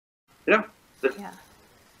You know, Yeah.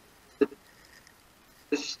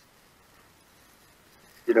 this,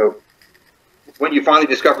 you know, when you finally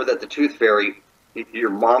discover that the tooth fairy, your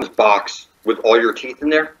mom's box with all your teeth in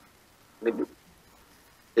there, I mean,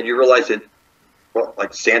 then you realize that, well,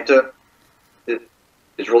 like Santa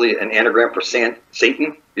is really an anagram for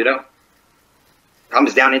Satan, you know?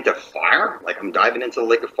 Comes down into fire, like I'm diving into the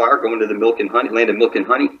lake of fire, going to the milk and honey, land of milk and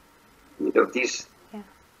honey. You know, these. Yeah.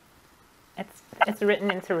 It's written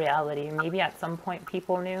into reality. Maybe at some point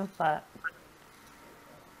people knew, but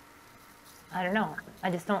I don't know. I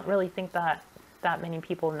just don't really think that many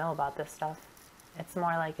people know about this stuff. It's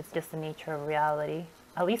more like it's just the nature of reality.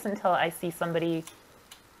 At least until I see somebody,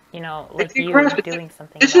 you know, like you doing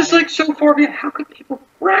something This about is like so far behind. How could people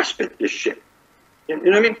grasp at this shit? You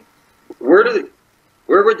know what I mean?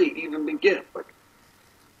 Where would they even begin? Like,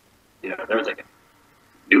 you know, there's like a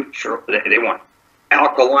neutral. They want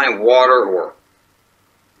alkaline water, or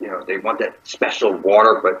you know, they want that special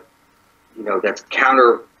water, but you know, that's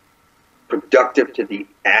counterproductive to the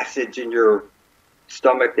acids in your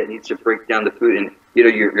stomach that needs to break down the food, and you know,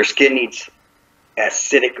 your skin needs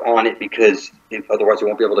acidic on it because otherwise you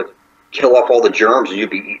won't be able to kill off all the germs, and you'll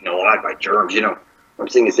be eaten alive by germs. You know, what I'm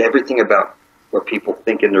saying is everything about what people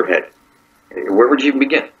think in their head. Where would you even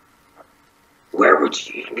begin? Where would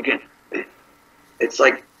you even begin? It's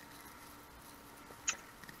like,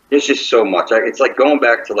 there's just so much. It's like going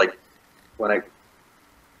back to like when I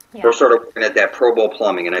first started working at that Pro Bowl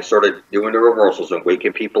plumbing, and I started doing the reversals and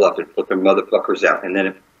waking people up and flipping motherfuckers out. And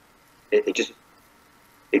then it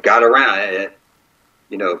got around.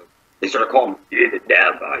 You know, they started calling me,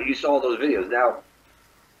 you saw those videos. Now,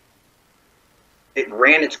 it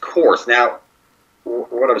ran its course. Now,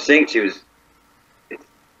 what I'm saying to you is,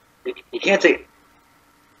 you can't say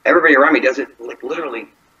everybody around me doesn't like literally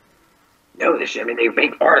know this shit. I mean, they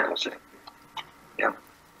make articles. You know,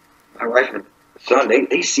 my wife and son,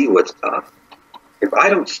 they see what's up. If I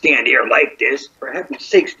don't stand here like this, for heaven's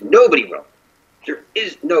sakes, nobody will. There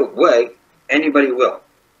is no way anybody will.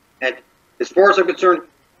 And as far as I'm concerned,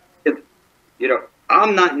 you know,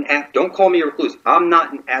 I'm not don't call me a recluse. I'm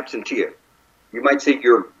not an absentee. You might say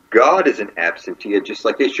your God is an absentee, just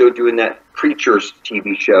like they showed you in that Preachers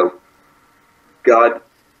TV show. God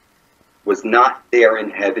was not there in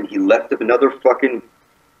heaven. He left another fucking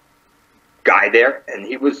guy there, and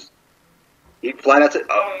he flat out said,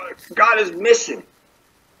 oh, God is missing.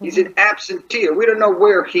 He's an absentee. We don't know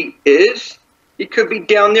where he is. He could be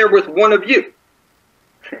down there with one of you.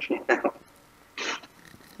 You know?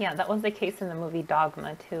 Yeah, that was the case in the movie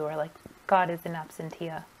Dogma, too, where, like, God is an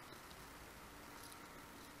absentee.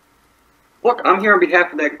 Look, I'm here on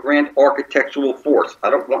behalf of that grand architectural force. I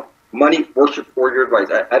don't want money, worship, or your advice.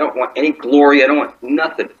 I don't want any glory. I don't want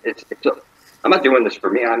nothing. I'm not doing this for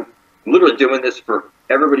me. I'm literally doing this for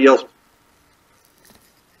everybody else.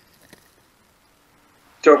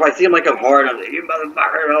 So if I seem like I'm hard, I'm like, you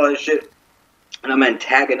motherfucker, and all this shit, and I'm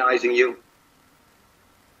antagonizing you,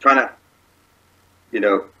 trying to, you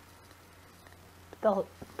know, they'll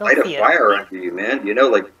light a fire under you, man. You know,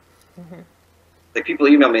 like, like people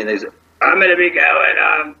email me and they say, I'm going to be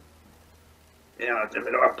going, you know, to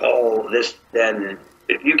the North Pole, this, then, and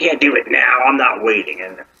if you can't do it now, I'm not waiting.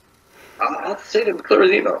 And I'll say to them clear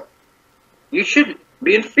as email, you should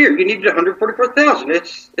be in fear. You needed 144,000.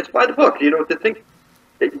 It's by the book. You know, to think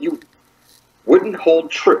that you wouldn't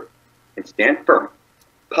hold true and stand firm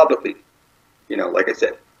publicly. You know, like I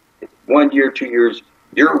said, 1 year, 2 years,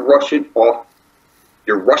 you're rushing off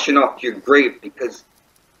to your grave because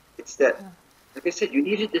it's that, like I said, you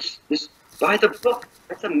needed this by the book.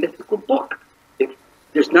 That's a mythical book. If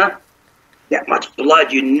there's not that much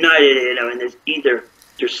blood united, you know, and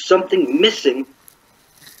there's something missing,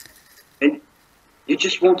 and you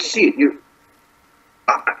just won't see it.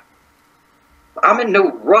 I'm in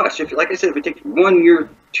no rush. Like I said, if it takes 1 year,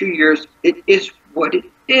 2 years, it is what it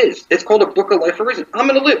is. It's called a book of life for a reason. I'm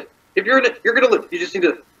gonna live. If you're in it, you're gonna live. You just need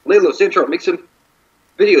to lay low, stay in trouble, make some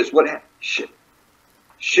videos. What happened?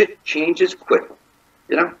 Shit changes quick.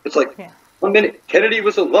 You know, it's like 1 minute Kennedy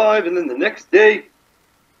was alive, and then the next day,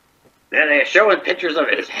 then they're showing pictures of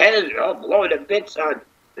his head all blowing to bits on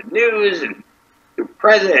the news and the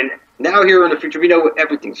president. Now here in the future, we know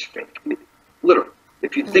everything's fake. I mean, literally,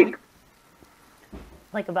 if you think.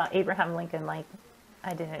 Like about Abraham Lincoln, like,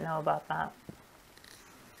 I didn't know about that.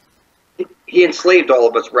 He enslaved all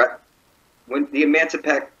of us. When the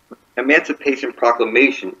Emancipation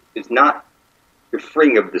Proclamation is not the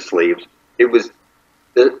freeing of the slaves, it was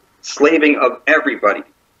the slaving of everybody,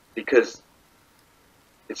 because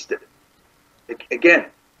it's again,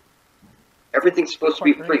 everything's supposed to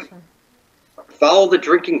be free. Follow the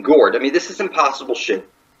drinking gourd. I mean, this is impossible shit.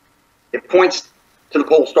 it points to the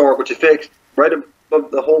pole star, which is fixed right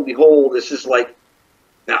above the holy hole. This is like,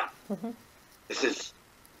 no, this is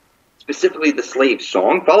specifically the slave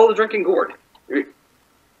song. Follow the drinking gourd.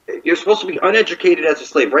 You're supposed to be uneducated as a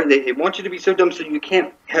slave, right? They want you to be so dumb so you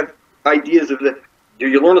can't have ideas of the. Do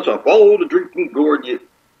you learn a song? Follow the drinking gourd.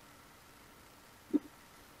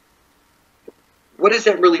 What does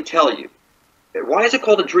that really tell you? Why is it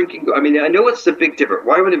called a drinking gourd? I mean, I know it's the big dipper.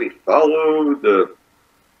 Why would it be follow the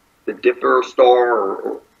dipper star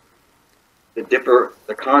or the dipper,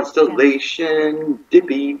 the constellation,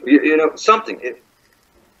 Dippy, you know, something.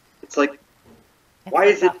 It's like, why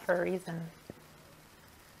is it for a reason?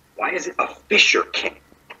 Why is it a fisher king?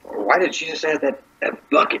 Or why did Jesus have that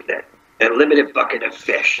bucket, that unlimited bucket of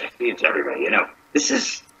fish that feeds everybody? You know, this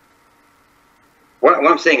is what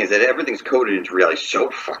I'm saying is that everything's coded into reality so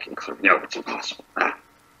fucking clear. No, it's impossible.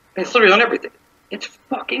 It's literally on everything. It's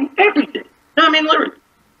fucking everything. No, I mean literally.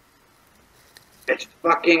 It's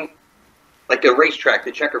fucking like the racetrack,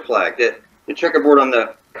 the checker flag, the checkerboard on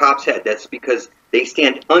the cop's head. That's because they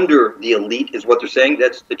stand under the elite, is what they're saying.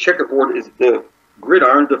 That's the checkerboard is the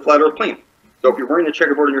gridiron, the flat earth plane. So if you're wearing the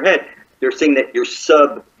checkerboard on your head, they're saying that you're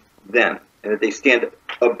sub them and that they stand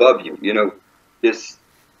above you. You know, this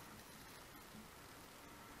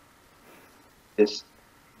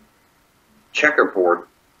checkerboard.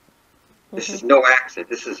 This is no accident.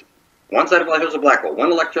 This is one side of life is a black hole,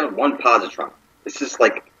 one electron, one positron. This is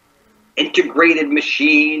like integrated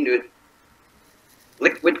machine with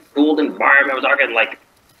liquid cooled environment. I was talking like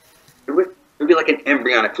it would be like an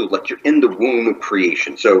embryonic fluid, like you're in the womb of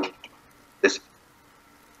creation. So this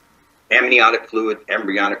amniotic fluid,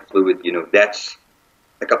 embryonic fluid, you know, that's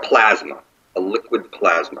like a plasma, a liquid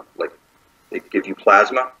plasma. Like they give you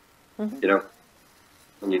plasma, you know,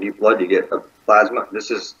 when you need blood, you get a plasma. This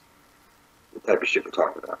is the type of shit we're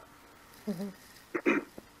talking about.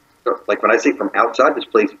 So, like when I say from outside this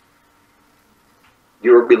place,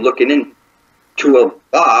 you would be looking into a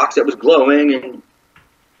box that was glowing, and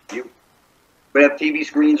you would have TV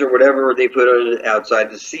screens or whatever they put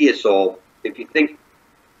outside to see us all. If you think,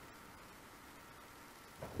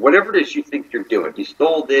 whatever it is you think you're doing, you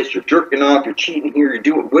stole this, you're jerking off, you're cheating here, you're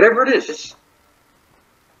doing whatever it is,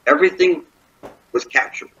 everything was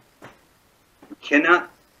captured. You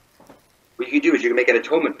cannot, what you can do is you can make an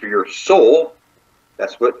atonement for your soul.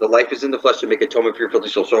 That's what the life is in the flesh, to make atonement for your filthy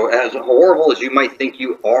soul. So as horrible as you might think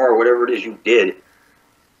you are, or whatever it is you did,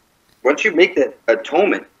 once you make that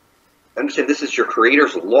atonement, understand this is your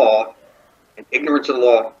Creator's law, and ignorance of the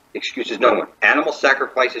law excuses no one. Animal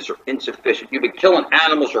sacrifices are insufficient. You've been killing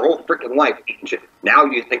animals your whole freaking life, eating shit. Now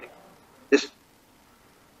you think this,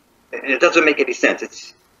 and it doesn't make any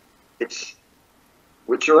sense. It's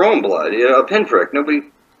with your own blood, you know, a pinprick. Nobody,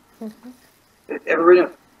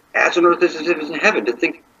 everybody, as on earth as it is in heaven, to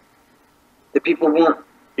think that people weren't.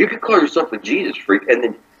 You could call yourself a Jesus freak and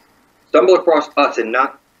then stumble across us and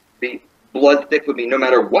not be blood thick with me no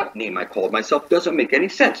matter what name I called myself. Doesn't make any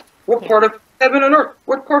sense. What part of heaven and earth?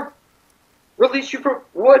 What part release you from?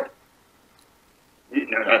 What?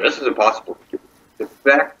 No, this is impossible. The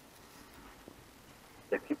fact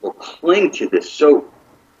that people cling to this so.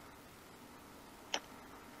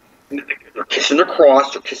 They're kissing the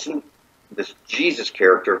cross, they're kissing this Jesus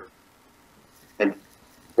character, and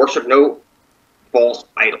worship no false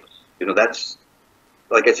idols. You know, that's,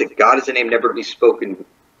 like I said, God is a name never to be spoken,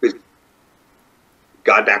 because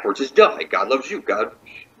God backwards is die. God loves you. God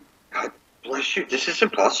bless you. This is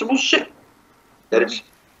impossible shit. That it's,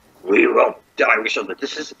 we will die, we shall live.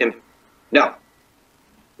 This is, no.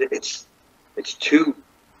 It's too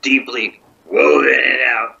deeply woven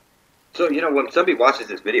out. So, you know, when somebody watches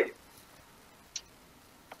this video,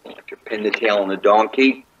 like you pin the tail on the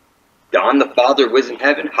donkey, Don the Father who is in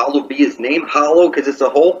heaven, hallowed be his name. Hollow, because it's a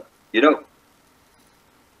hole, you know,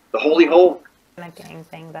 the holy hole. I'm not getting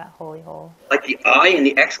anything, that holy hole. Like the I and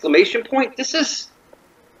the exclamation point. This is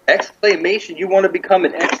exclamation. You want to become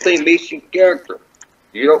an exclamation character.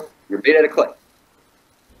 You know, you're made out of clay.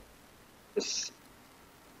 This.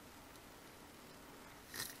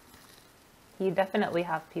 You definitely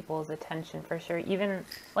have people's attention for sure. Even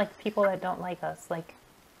like people that don't like us, like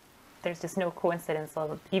there's just no coincidence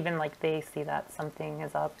of even like they see that something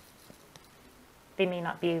is up. They may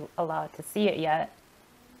not be allowed to see it yet,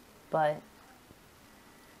 but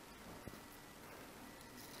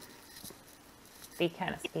they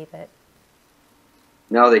can't escape it.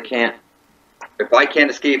 No, they can't. If I can't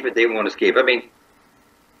escape it, they won't escape. I mean,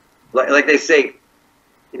 like they say,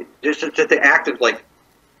 just the act of like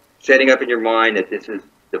setting up in your mind that this is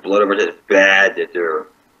the blood of it is bad, that they're,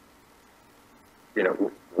 you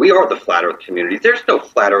know, We are the flat Earth community. There's no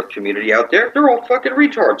flat Earth community out there. They're all fucking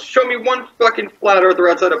retards. Show me one fucking flat Earther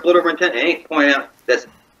outside of Blood Over Intent and ain't pointing out that's.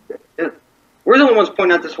 We're the only ones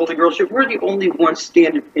pointing out this Holy Grail shit. We're the only ones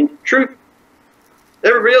standing in truth.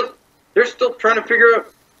 Everybody else, they're still trying to figure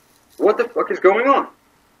out what the fuck is going on.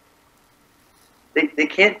 They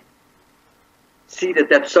can't see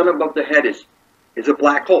that sun above the head is a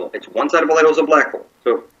black hole. It's one side of a light hole is a black hole.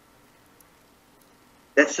 So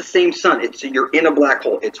that's the same sun. You're in a black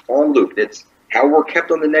hole. It's on loop. It's how we're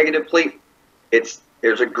kept on the negative plate. There's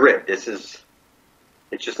a grid. It's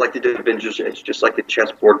just like the division. It's just like the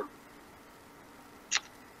chessboard.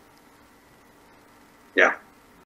 Yeah.